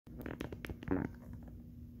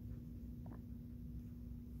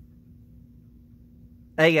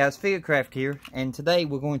Hey guys, Figurecraft here, and today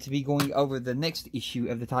we're going to be going over the next issue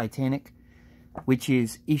of the Titanic, which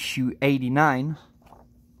is issue 89.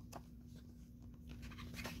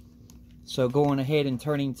 So going ahead and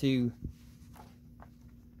turning to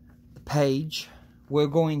the page, we're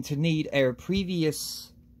going to need our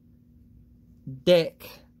previous deck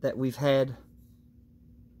that we've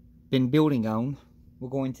been building on. We're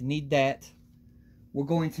going to need that. We're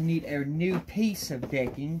going to need our new piece of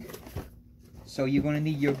decking. So you're going to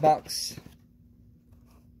need your box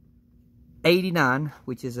 89,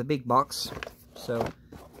 which is a big box. So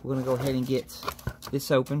we're going to go ahead and get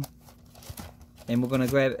this open. And we're going to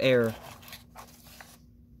grab our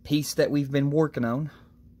piece that we've been working on.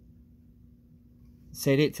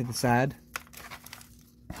 Set it to the side.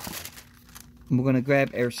 And we're going to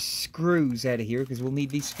grab our screws out of here because we'll need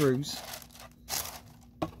these screws.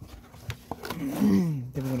 Then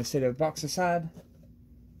we're going to set our box aside.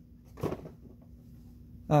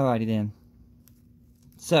 Alrighty then.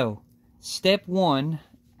 So, step 1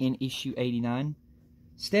 in issue 89.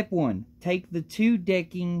 Step 1. Take the two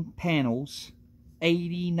decking panels,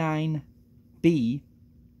 89B,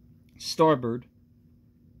 starboard,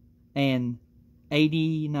 and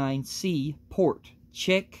 89C, port.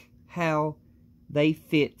 Check how they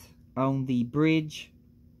fit on the bridge.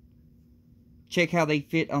 Check how they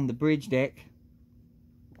fit on the bridge deck,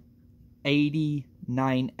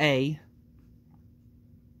 89A.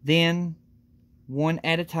 Then, one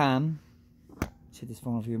at a time, set this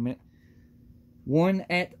phone off here a minute. One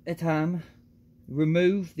at a time,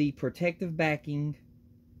 remove the protective backing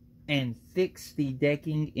and fix the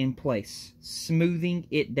decking in place, smoothing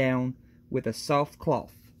it down with a soft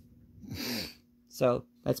cloth. So,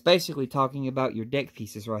 that's basically talking about your deck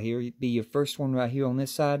pieces right here. It'd be your first one right here on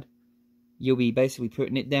this side. You'll be basically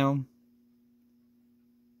putting it down,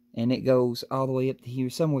 and it goes all the way up to here.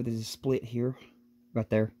 Somewhere there's a split here. Right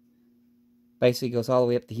there. Basically goes all the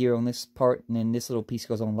way up to here on this part, and then this little piece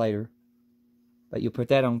goes on later. But you'll put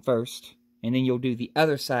that on first, and then you'll do the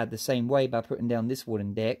other side the same way by putting down this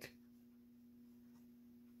wooden deck.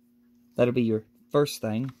 That'll be your first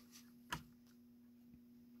thing.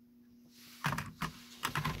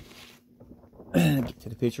 Get to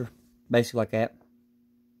the picture. Basically like that.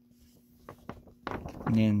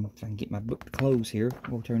 And then, if I can get my book to close here,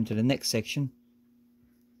 we'll turn to the next section.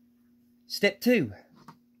 Step 2.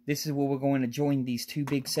 This is where we're going to join these two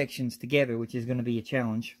big sections together, which is going to be a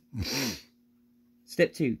challenge.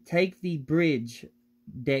 Step 2. Take the bridge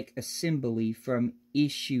deck assembly from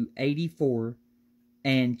issue 84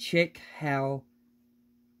 and check how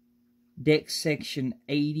deck section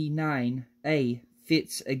 89A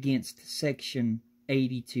fits against section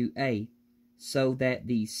 82A so that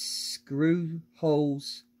the screw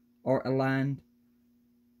holes are aligned.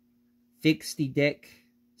 Fix the deck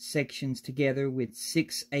sections together with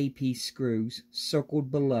 6 AP screws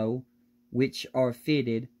circled below, which are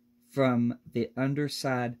fitted from the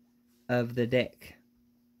underside of the deck.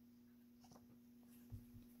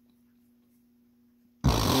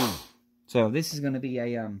 So this is going to be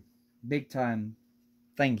a big time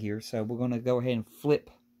thing here. So we're going to go ahead and flip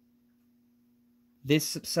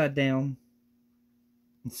this upside down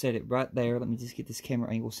and set it right there. Let me just get this camera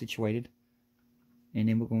angle situated. And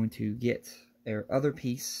then we're going to get our other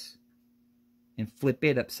piece and flip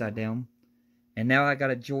it upside down. And now I got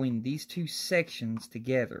to join these two sections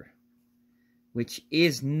together, which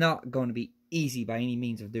is not going to be easy by any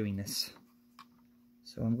means of doing this.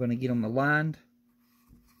 So I'm going to get them aligned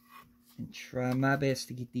and try my best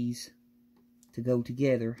to get these to go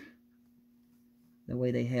together the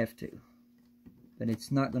way they have to. But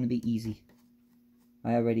it's not going to be easy.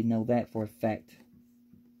 I already know that for a fact.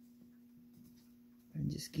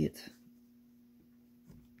 And just get...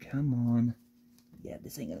 Come on. Yeah,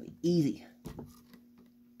 this ain't gonna be easy.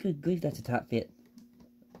 Good grief, that's a tight fit.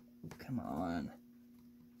 Come on.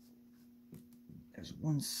 There's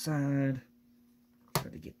one side.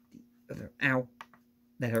 Try to get the other. Ow.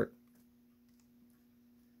 That hurt.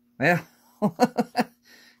 Well,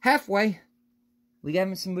 halfway. We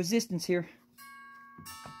got some resistance here.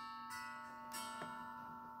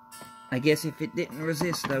 I guess if it didn't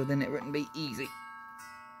resist, though, then it wouldn't be easy.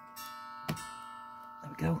 There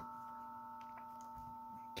we go.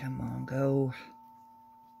 Come on, go.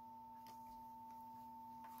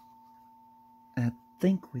 I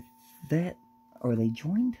think with that, are they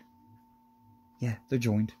joined? Yeah, they're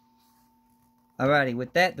joined. Alrighty,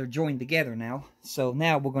 with that, they're joined together now. So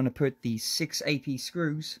now we're going to put the 6 AP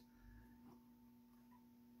screws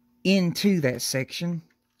into that section.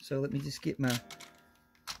 So let me just get my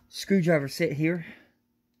screwdriver set here.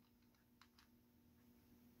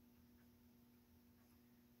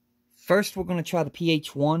 First, we're going to try the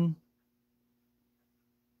PH1.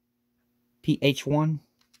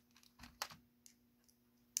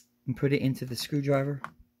 And put it into the screwdriver.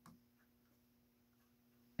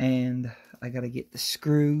 And I got to get the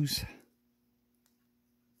screws.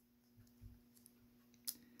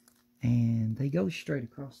 And they go straight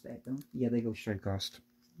across that, don't they? Yeah, they go straight across.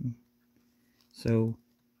 So,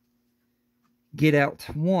 get out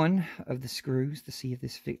one of the screws to see if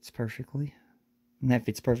this fits perfectly. And that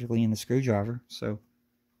fits perfectly in the screwdriver. So,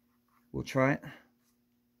 we'll try it.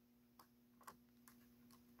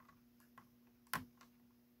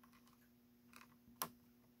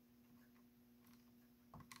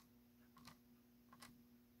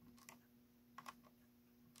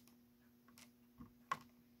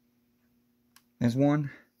 There's one.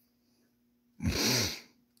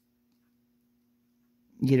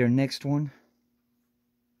 Get our next one.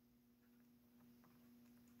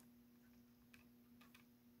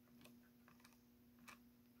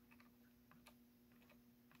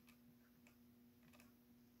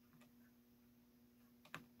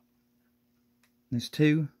 There's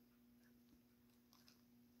two.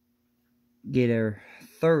 Get our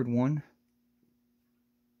third one.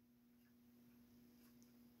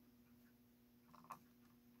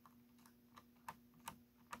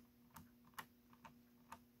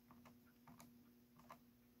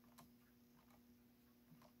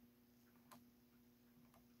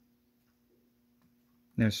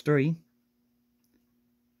 There's three.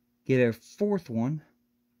 Get our fourth one.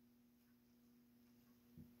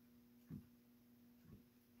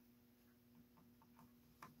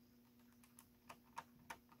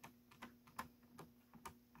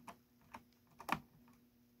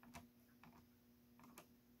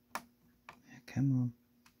 Come on.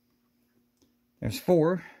 There's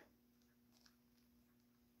four.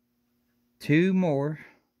 Two more.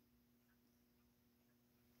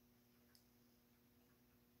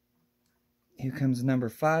 Here comes number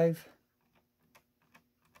 5.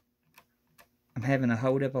 I'm having a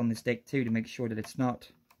hold up on this deck too to make sure that it's not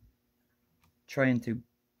trying to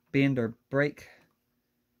bend or break.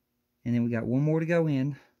 And then we got one more to go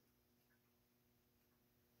in.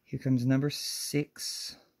 Here comes number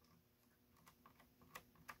 6.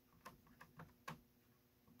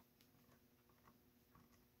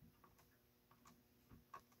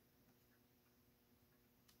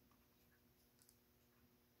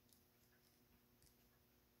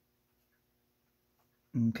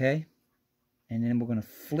 Okay, and then we're going to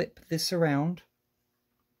flip this around.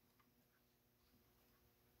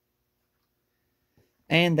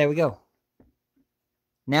 And there we go.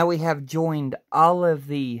 Now we have joined all of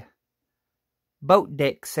the boat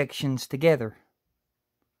deck sections together.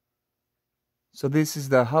 So this is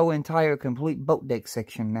the whole entire complete boat deck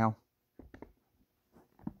section now.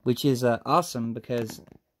 Which is awesome because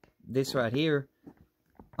this right here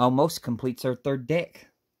almost completes our third deck.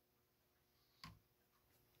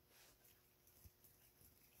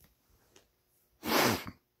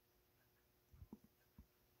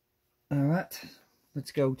 Alright,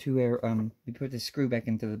 let's go to our, we put this screw back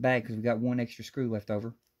into the bag because we got one extra screw left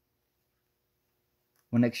over.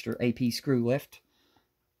 One extra AP screw left.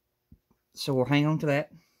 So we'll hang on to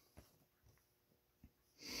that.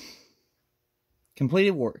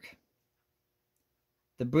 Completed work.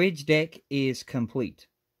 The bridge deck is complete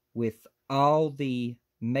with all the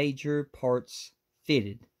major parts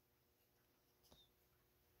fitted.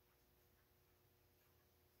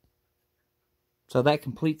 So that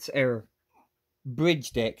completes our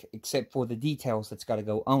bridge deck, except for the details that's got to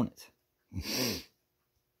go on it.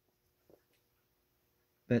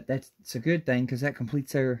 But it's a good thing, because that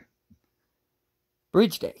completes our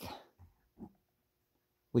bridge deck.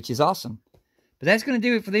 Which is awesome. But that's going to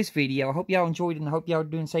do it for this video. I hope y'all enjoyed it, and I hope y'all are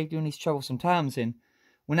doing safe during these troublesome times. And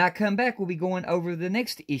when I come back, we'll be going over the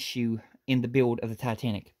next issue in the build of the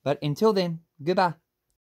Titanic. But until then, goodbye.